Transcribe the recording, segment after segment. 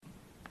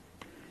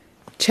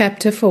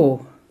Chapter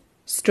 4.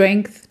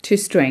 Strength to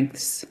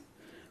Strengths.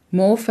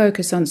 More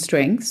focus on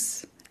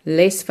strengths,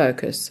 less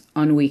focus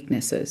on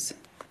weaknesses.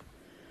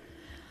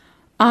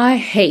 I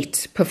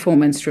hate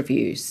performance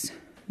reviews.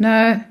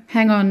 No,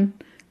 hang on.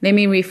 Let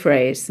me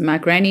rephrase. My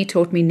granny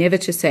taught me never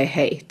to say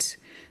hate.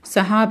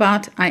 So how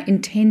about I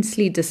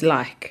intensely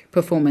dislike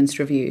performance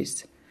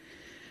reviews?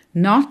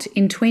 Not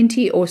in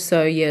 20 or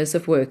so years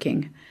of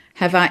working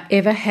have I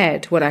ever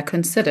had what I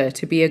consider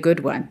to be a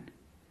good one.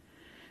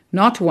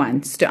 Not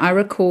once do I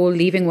recall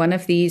leaving one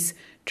of these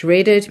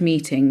dreaded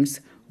meetings,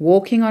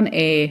 walking on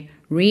air,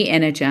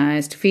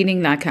 re-energized,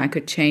 feeling like I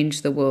could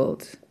change the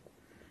world.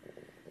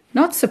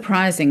 Not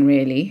surprising,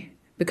 really,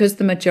 because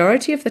the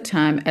majority of the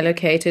time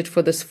allocated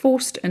for this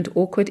forced and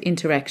awkward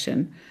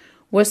interaction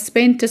was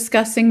spent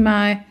discussing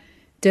my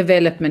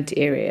development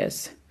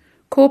areas,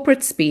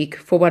 corporate speak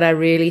for what I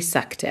really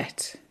sucked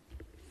at.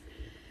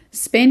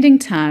 Spending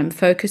time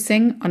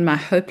focusing on my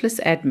hopeless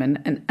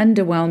admin and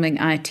underwhelming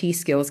IT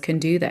skills can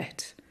do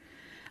that.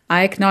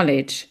 I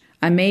acknowledge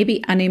I may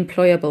be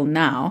unemployable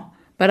now,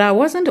 but I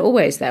wasn't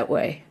always that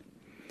way.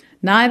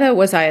 Neither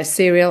was I a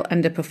serial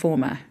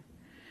underperformer.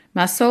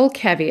 My sole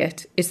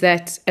caveat is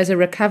that, as a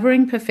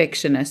recovering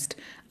perfectionist,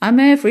 I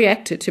may have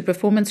reacted to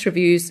performance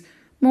reviews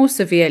more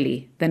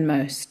severely than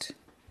most.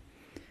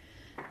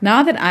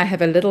 Now that I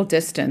have a little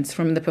distance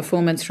from the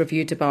performance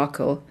review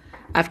debacle,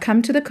 I've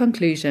come to the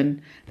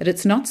conclusion that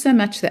it's not so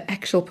much the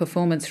actual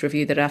performance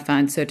review that I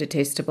find so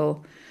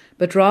detestable,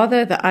 but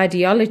rather the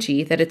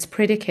ideology that it's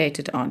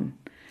predicated on,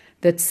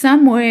 that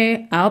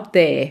somewhere out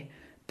there,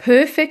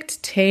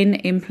 perfect 10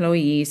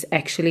 employees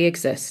actually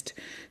exist,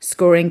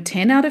 scoring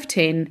 10 out of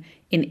 10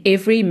 in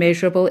every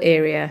measurable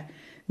area,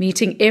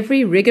 meeting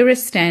every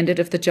rigorous standard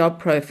of the job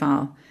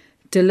profile,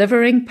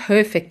 delivering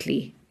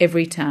perfectly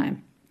every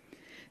time.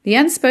 The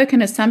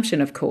unspoken assumption,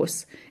 of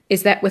course,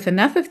 is that with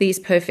enough of these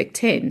perfect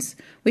 10s,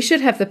 we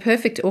should have the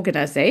perfect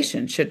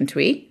organization, shouldn't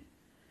we?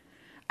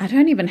 I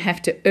don't even have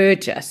to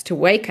urge us to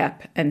wake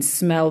up and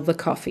smell the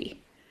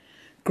coffee.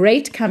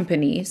 Great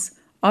companies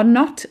are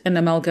not an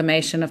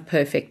amalgamation of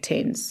perfect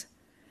 10s.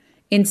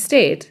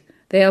 Instead,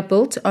 they are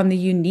built on the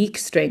unique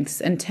strengths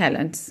and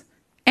talents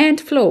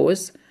and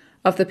flaws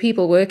of the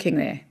people working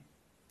there.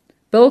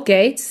 Bill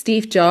Gates,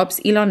 Steve Jobs,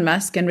 Elon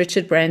Musk, and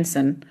Richard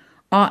Branson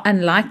are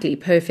unlikely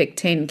perfect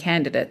 10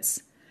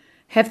 candidates.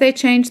 Have they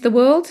changed the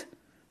world?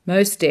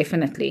 Most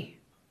definitely.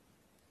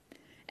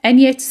 And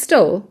yet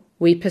still,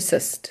 we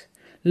persist,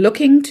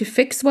 looking to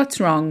fix what's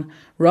wrong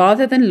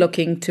rather than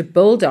looking to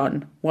build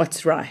on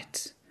what's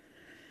right.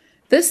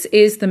 This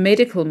is the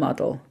medical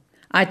model.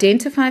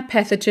 Identify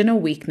pathogen or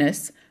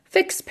weakness,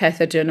 fix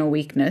pathogen or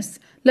weakness,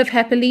 live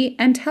happily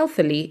and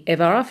healthily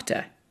ever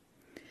after.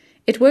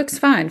 It works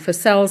fine for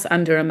cells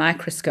under a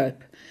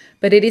microscope,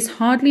 but it is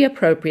hardly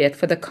appropriate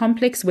for the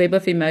complex web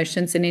of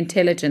emotions and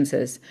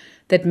intelligences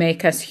that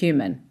make us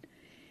human.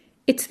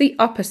 It's the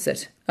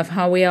opposite of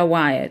how we are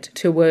wired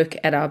to work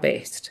at our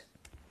best.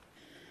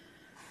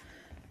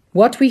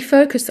 What we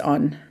focus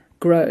on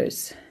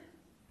grows.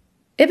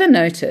 Ever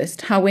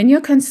noticed how when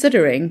you're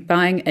considering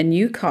buying a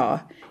new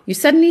car, you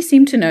suddenly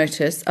seem to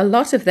notice a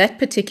lot of that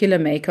particular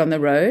make on the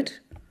road?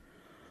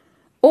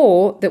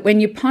 Or that when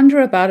you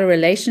ponder about a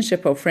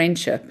relationship or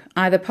friendship,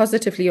 either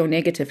positively or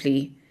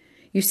negatively,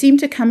 you seem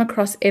to come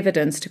across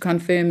evidence to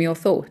confirm your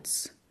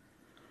thoughts?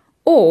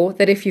 Or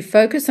that if you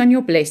focus on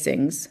your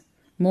blessings,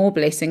 more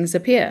blessings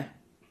appear?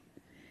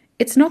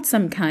 It's not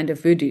some kind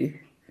of voodoo.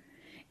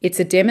 It's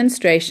a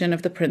demonstration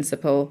of the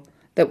principle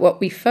that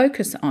what we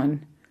focus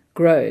on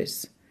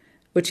grows,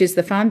 which is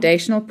the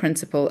foundational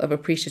principle of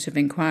appreciative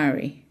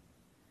inquiry.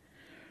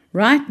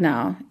 Right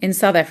now, in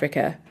South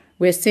Africa,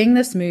 we're seeing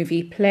this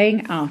movie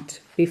playing out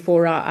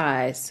before our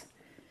eyes.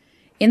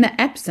 In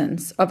the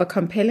absence of a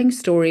compelling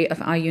story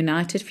of our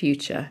united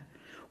future,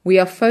 we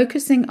are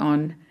focusing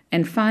on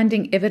and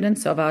finding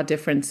evidence of our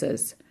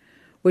differences,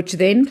 which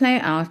then play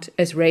out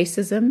as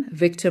racism,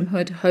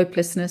 victimhood,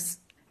 hopelessness,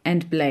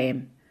 and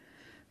blame.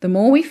 The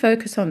more we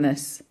focus on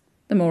this,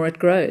 the more it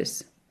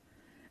grows.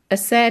 A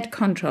sad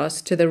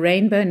contrast to the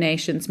Rainbow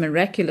Nation's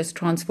miraculous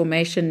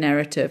transformation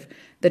narrative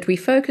that we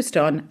focused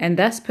on and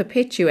thus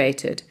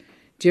perpetuated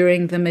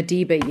during the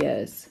Madiba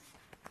years.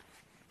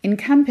 In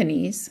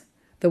companies,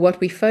 the what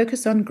we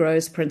focus on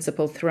grows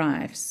principle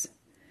thrives.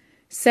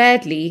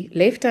 Sadly,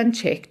 left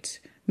unchecked,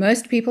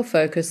 most people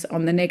focus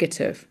on the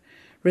negative,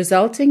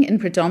 resulting in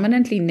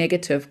predominantly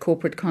negative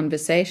corporate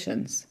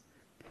conversations.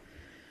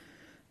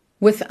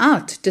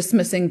 Without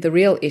dismissing the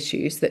real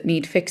issues that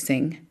need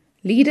fixing,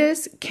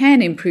 leaders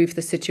can improve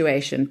the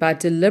situation by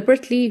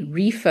deliberately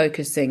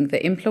refocusing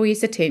the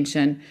employee's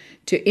attention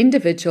to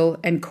individual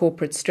and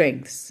corporate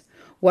strengths,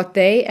 what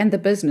they and the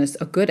business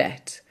are good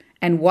at,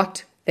 and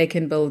what they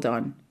can build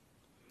on.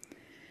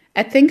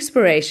 At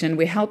Thinkspiration,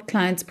 we help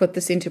clients put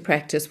this into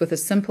practice with a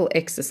simple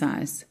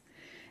exercise.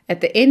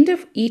 At the end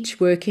of each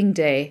working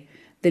day,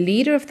 the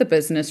leader of the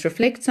business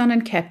reflects on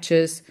and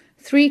captures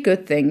 3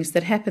 good things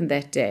that happened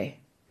that day.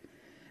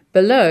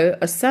 Below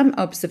are some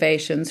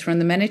observations from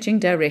the managing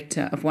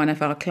director of one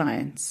of our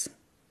clients.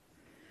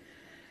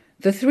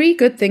 The 3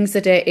 good things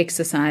a day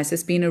exercise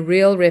has been a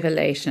real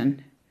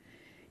revelation.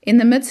 In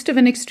the midst of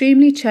an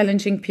extremely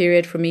challenging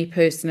period for me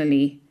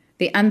personally,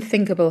 the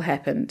unthinkable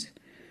happened.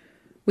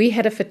 We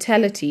had a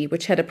fatality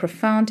which had a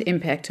profound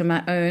impact on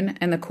my own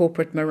and the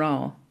corporate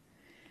morale.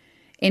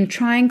 In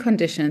trying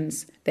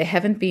conditions, there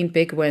haven't been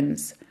big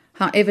wins.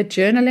 However,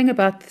 journaling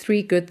about the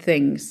 3 good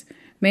things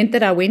meant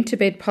that I went to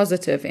bed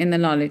positive in the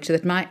knowledge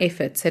that my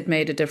efforts had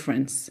made a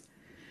difference.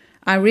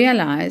 I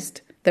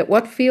realized that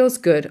what feels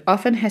good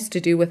often has to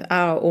do with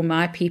our or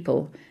my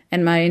people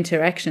and my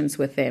interactions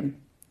with them.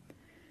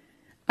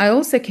 I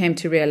also came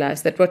to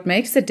realize that what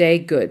makes a day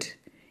good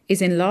is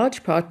in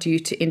large part due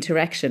to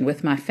interaction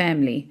with my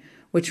family,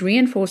 which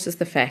reinforces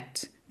the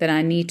fact that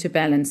I need to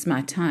balance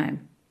my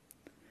time.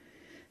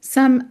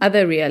 Some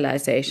other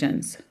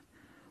realizations.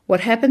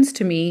 What happens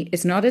to me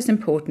is not as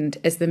important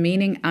as the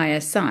meaning I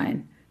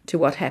assign to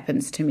what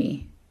happens to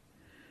me.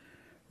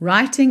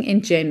 Writing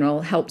in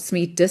general helps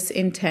me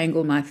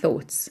disentangle my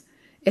thoughts.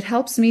 It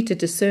helps me to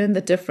discern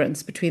the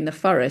difference between the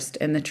forest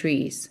and the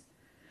trees.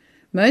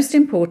 Most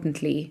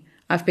importantly,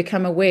 I've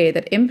become aware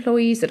that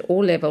employees at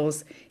all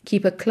levels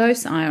keep a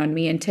close eye on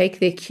me and take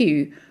their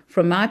cue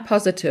from my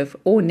positive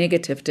or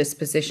negative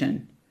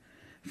disposition.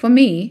 For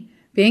me,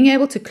 being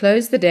able to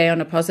close the day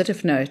on a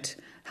positive note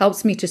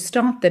helps me to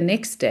start the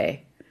next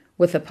day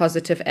with a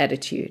positive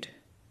attitude.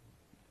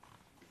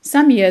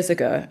 Some years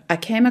ago, I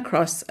came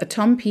across a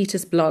Tom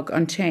Peters blog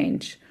on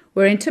change,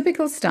 where in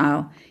typical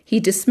style, he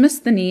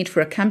dismissed the need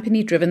for a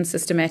company-driven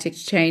systematic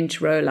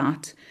change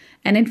rollout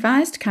and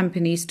advised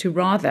companies to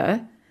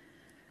rather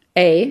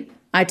A.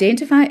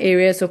 Identify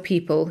areas or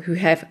people who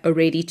have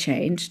already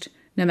changed,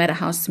 no matter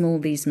how small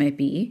these may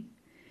be.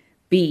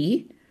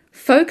 B.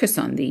 Focus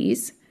on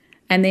these.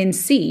 And then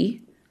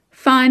C.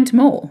 Find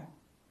more.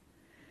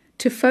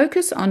 To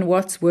focus on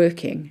what's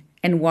working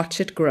and watch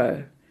it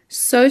grow.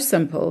 So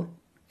simple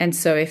and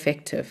so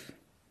effective.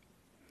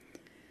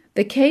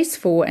 The case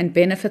for and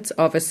benefits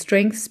of a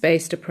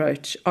strengths-based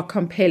approach are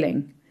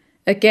compelling.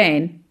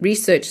 Again,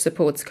 research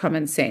supports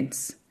common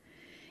sense.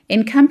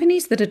 In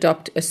companies that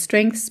adopt a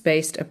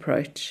strengths-based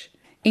approach,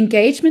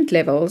 engagement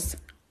levels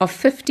are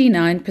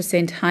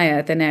 59%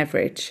 higher than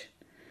average.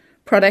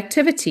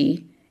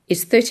 Productivity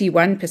is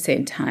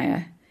 31%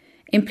 higher.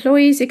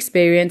 Employees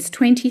experience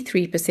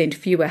 23%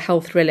 fewer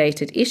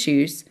health-related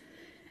issues,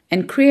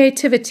 and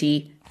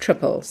creativity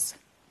triples.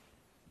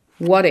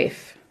 What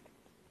if?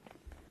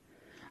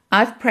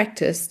 I've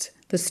practiced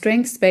the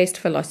strengths-based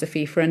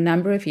philosophy for a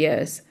number of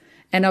years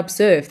and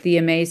observed the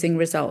amazing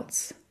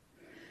results.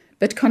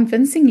 But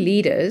convincing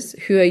leaders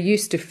who are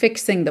used to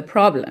fixing the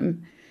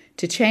problem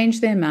to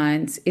change their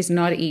minds is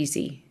not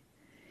easy.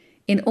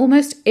 In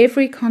almost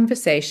every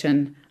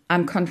conversation,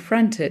 I'm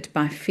confronted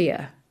by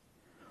fear.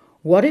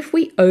 What if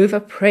we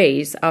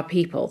overpraise our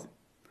people?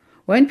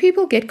 Won't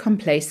people get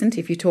complacent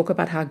if you talk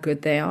about how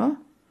good they are?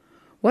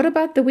 What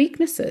about the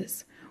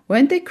weaknesses?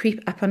 Won't they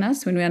creep up on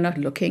us when we are not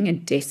looking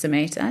and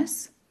decimate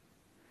us?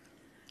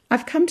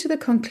 I've come to the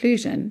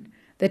conclusion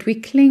that we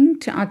cling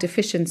to our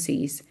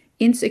deficiencies,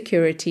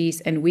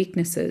 insecurities, and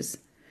weaknesses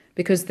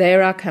because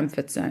they're our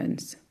comfort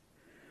zones.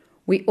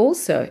 We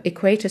also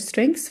equate a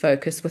strengths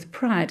focus with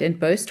pride and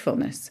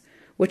boastfulness,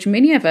 which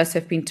many of us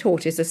have been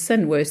taught is a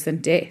sin worse than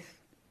death.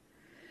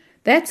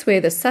 That's where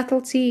the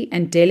subtlety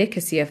and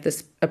delicacy of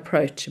this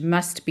approach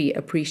must be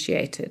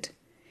appreciated.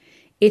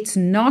 It's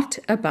not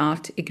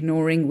about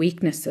ignoring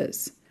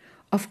weaknesses.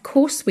 Of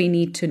course, we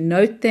need to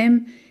note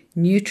them,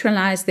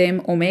 neutralize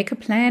them, or make a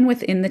plan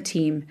within the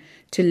team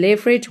to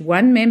leverage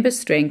one member's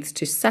strengths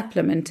to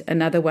supplement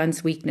another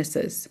one's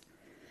weaknesses.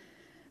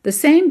 The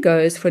same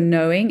goes for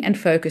knowing and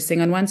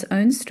focusing on one's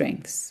own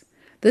strengths.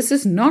 This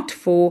is not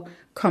for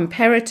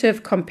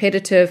comparative,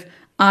 competitive,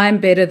 I'm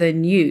better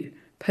than you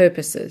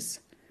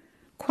purposes.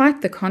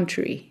 Quite the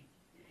contrary.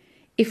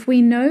 If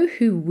we know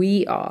who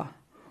we are,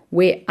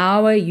 where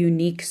our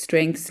unique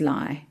strengths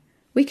lie,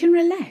 we can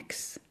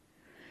relax.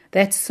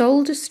 That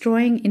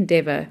soul-destroying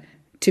endeavor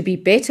to be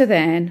better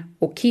than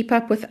or keep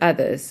up with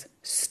others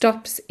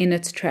stops in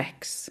its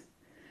tracks.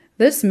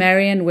 This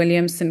Marianne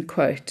Williamson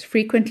quote,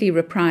 frequently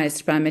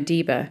reprised by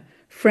Madiba,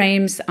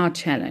 frames our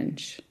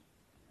challenge.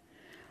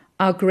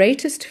 Our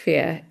greatest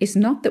fear is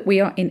not that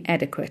we are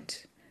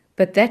inadequate,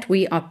 but that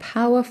we are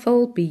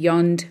powerful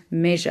beyond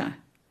measure.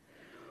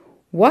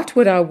 What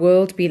would our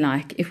world be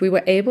like if we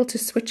were able to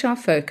switch our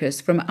focus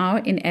from our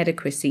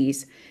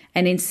inadequacies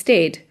and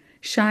instead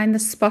shine the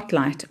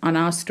spotlight on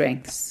our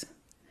strengths?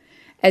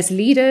 As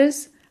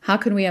leaders, how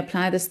can we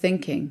apply this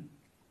thinking?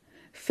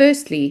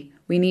 Firstly,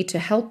 we need to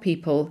help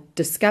people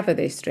discover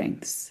their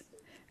strengths.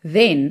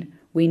 Then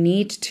we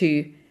need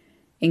to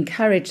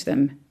encourage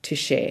them to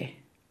share.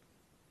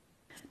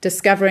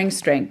 Discovering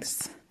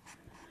strengths.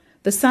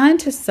 The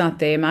scientists out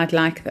there might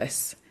like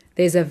this.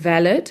 There's a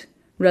valid,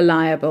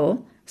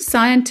 reliable,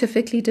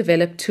 scientifically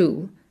developed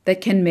tool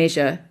that can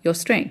measure your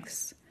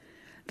strengths.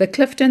 The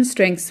Clifton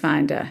Strengths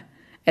Finder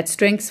at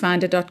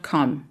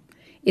strengthsfinder.com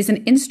is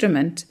an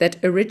instrument that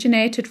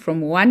originated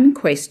from one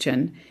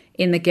question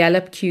in the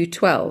Gallup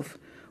Q12,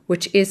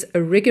 which is a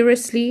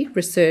rigorously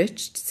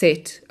researched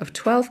set of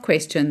 12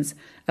 questions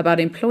about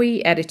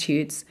employee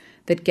attitudes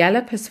that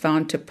Gallup has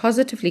found to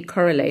positively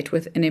correlate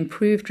with an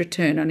improved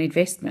return on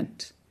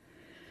investment.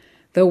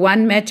 The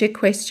one magic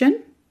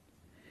question: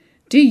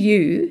 do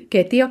you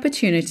get the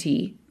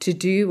opportunity to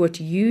do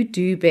what you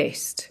do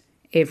best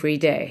every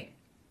day?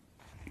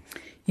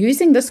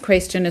 Using this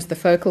question as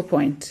the focal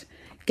point,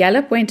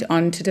 Gallup went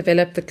on to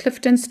develop the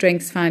Clifton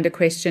StrengthsFinder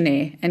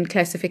questionnaire and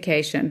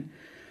classification,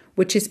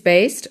 which is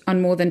based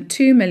on more than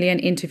 2 million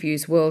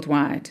interviews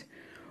worldwide,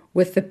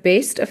 with the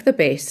best of the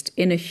best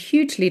in a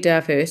hugely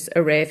diverse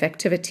array of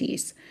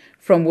activities,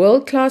 from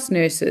world-class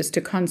nurses to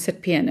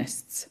concert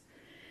pianists.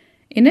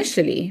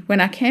 Initially,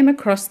 when I came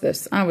across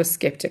this, I was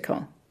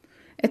skeptical.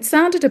 It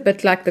sounded a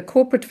bit like the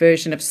corporate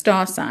version of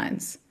star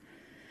signs.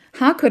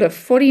 How could a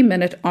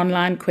 40-minute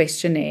online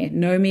questionnaire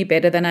know me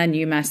better than I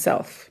knew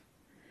myself?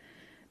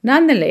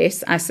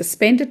 Nonetheless, I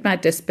suspended my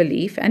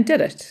disbelief and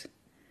did it,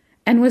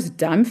 and was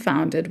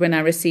dumbfounded when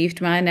I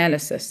received my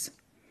analysis.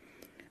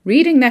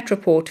 Reading that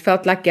report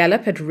felt like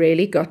Gallup had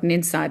really gotten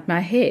inside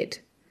my head.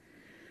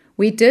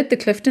 We did the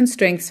Clifton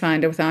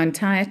StrengthsFinder with our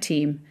entire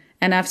team,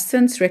 and I've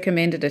since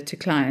recommended it to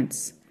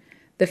clients.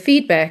 The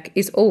feedback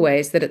is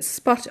always that it's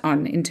spot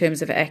on in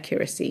terms of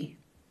accuracy.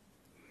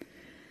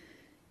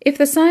 If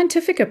the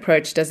scientific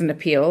approach doesn't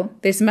appeal,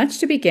 there's much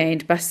to be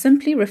gained by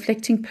simply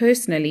reflecting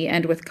personally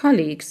and with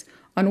colleagues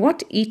on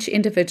what each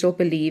individual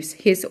believes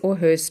his or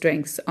her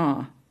strengths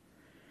are.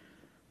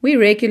 We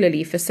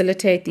regularly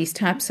facilitate these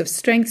types of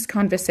strengths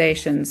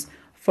conversations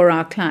for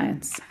our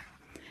clients,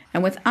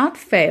 and without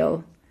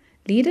fail,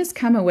 leaders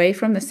come away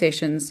from the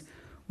sessions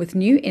with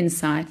new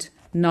insight,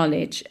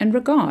 knowledge, and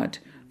regard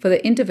for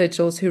the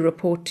individuals who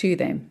report to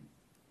them.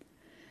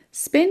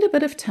 Spend a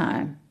bit of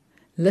time,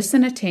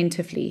 listen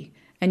attentively,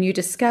 and you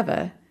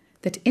discover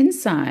that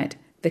inside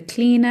the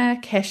cleaner,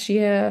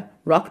 cashier,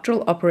 rock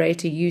drill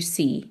operator you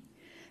see,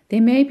 there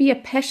may be a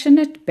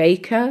passionate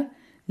baker,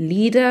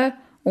 leader,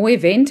 or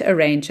event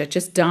arranger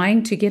just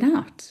dying to get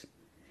out.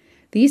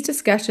 These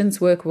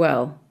discussions work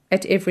well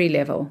at every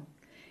level,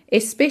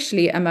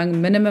 especially among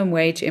minimum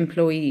wage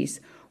employees,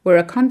 where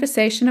a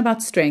conversation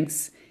about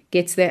strengths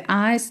gets their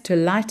eyes to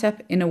light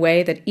up in a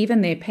way that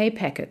even their pay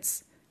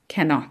packets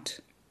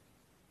cannot.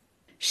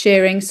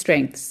 Sharing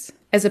strengths.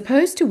 As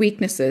opposed to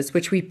weaknesses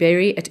which we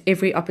bury at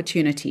every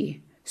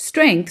opportunity,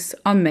 strengths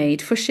are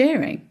made for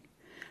sharing.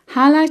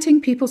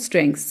 Highlighting people's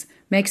strengths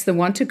makes them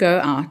want to go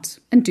out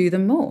and do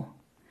them more.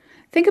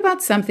 Think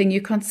about something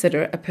you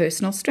consider a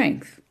personal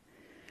strength.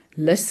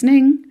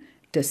 Listening,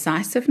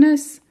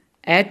 decisiveness,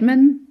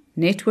 admin,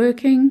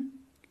 networking.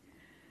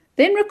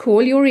 Then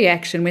recall your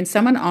reaction when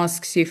someone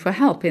asks you for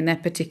help in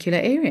that particular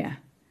area.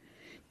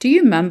 Do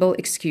you mumble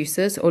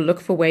excuses or look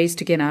for ways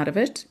to get out of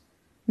it?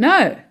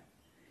 No.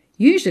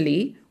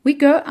 Usually, we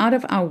go out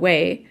of our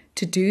way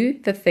to do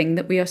the thing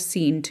that we are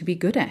seen to be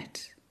good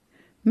at,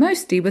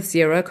 mostly with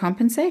zero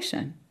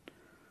compensation.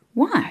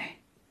 Why?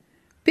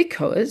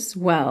 Because,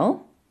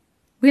 well,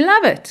 we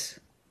love it.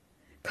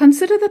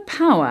 Consider the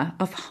power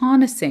of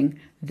harnessing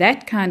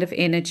that kind of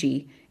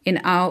energy in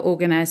our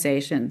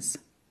organizations.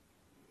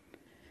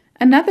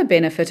 Another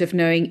benefit of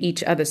knowing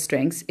each other's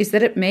strengths is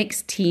that it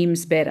makes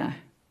teams better.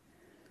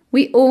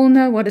 We all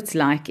know what it's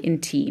like in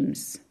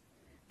teams.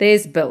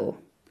 There's Bill,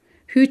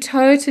 who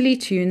totally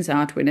tunes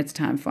out when it's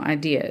time for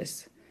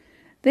ideas.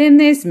 Then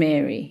there's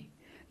Mary,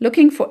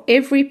 looking for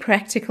every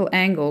practical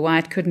angle why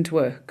it couldn't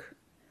work.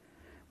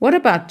 What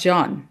about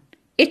John,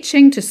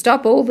 itching to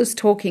stop all this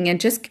talking and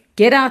just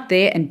get out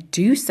there and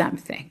do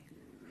something?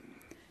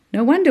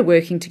 No wonder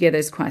working together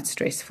is quite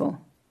stressful.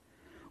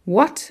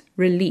 What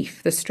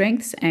relief the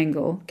strengths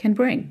angle can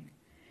bring.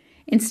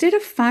 Instead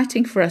of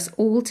fighting for us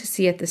all to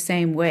see it the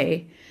same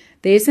way,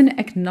 there's an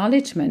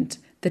acknowledgement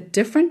that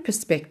different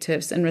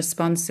perspectives and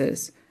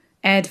responses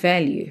add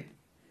value.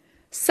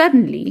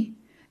 Suddenly,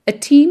 a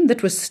team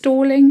that was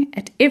stalling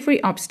at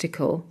every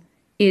obstacle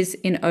is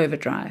in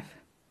overdrive.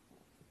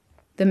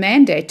 The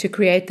mandate to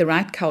create the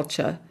right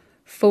culture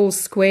falls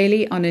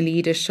squarely on a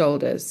leader's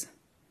shoulders.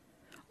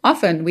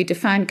 Often we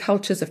define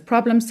cultures of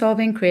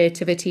problem-solving,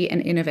 creativity,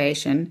 and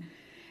innovation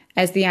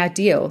as the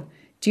ideal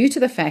due to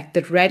the fact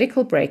that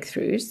radical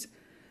breakthroughs,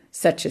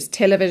 such as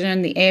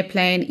television, the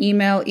airplane,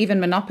 email, even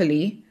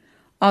Monopoly,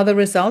 are the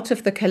result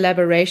of the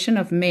collaboration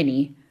of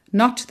many,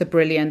 not the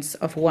brilliance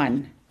of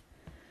one.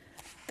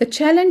 The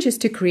challenge is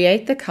to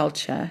create the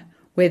culture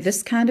where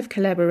this kind of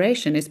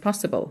collaboration is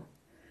possible.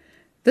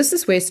 This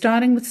is where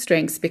starting with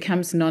strengths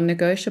becomes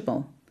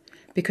non-negotiable,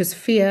 because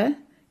fear,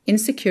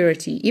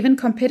 insecurity, even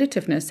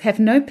competitiveness have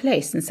no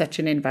place in such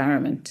an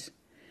environment.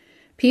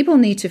 People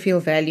need to feel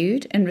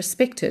valued and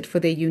respected for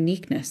their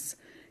uniqueness,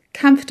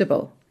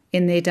 comfortable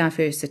in their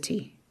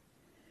diversity.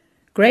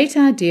 Great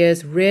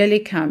ideas rarely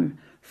come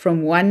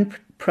from one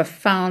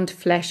profound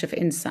flash of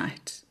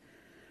insight.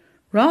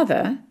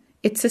 Rather,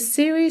 it's a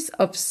series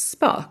of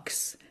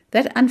sparks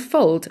that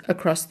unfold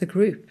across the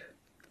group.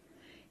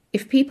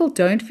 If people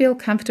don't feel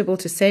comfortable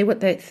to say what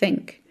they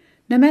think,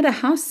 no matter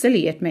how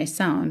silly it may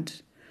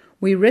sound,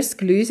 we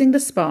risk losing the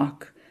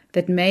spark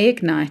that may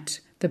ignite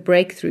the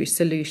breakthrough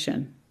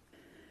solution.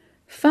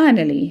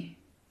 Finally,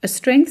 a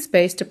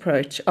strengths-based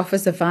approach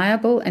offers a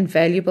viable and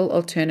valuable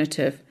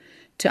alternative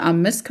to our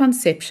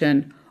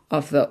misconception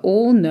of the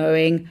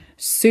all-knowing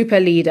super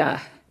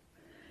leader.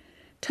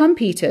 Tom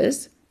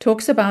Peters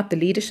talks about the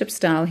leadership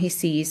style he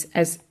sees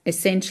as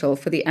essential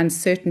for the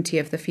uncertainty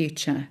of the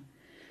future,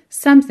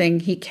 something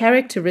he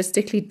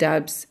characteristically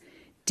dubs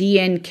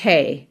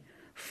DNK,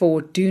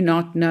 for do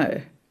not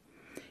know.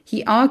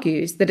 He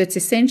argues that it's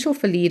essential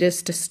for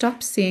leaders to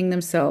stop seeing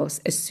themselves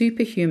as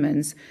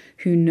superhumans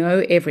who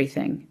know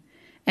everything,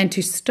 and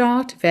to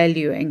start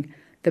valuing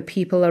the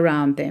people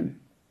around them.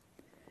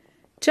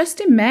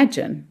 Just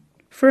imagine,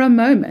 for a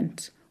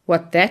moment,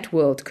 what that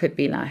world could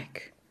be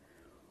like.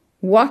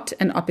 What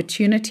an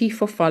opportunity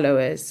for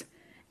followers,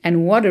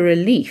 and what a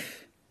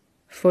relief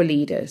for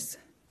leaders.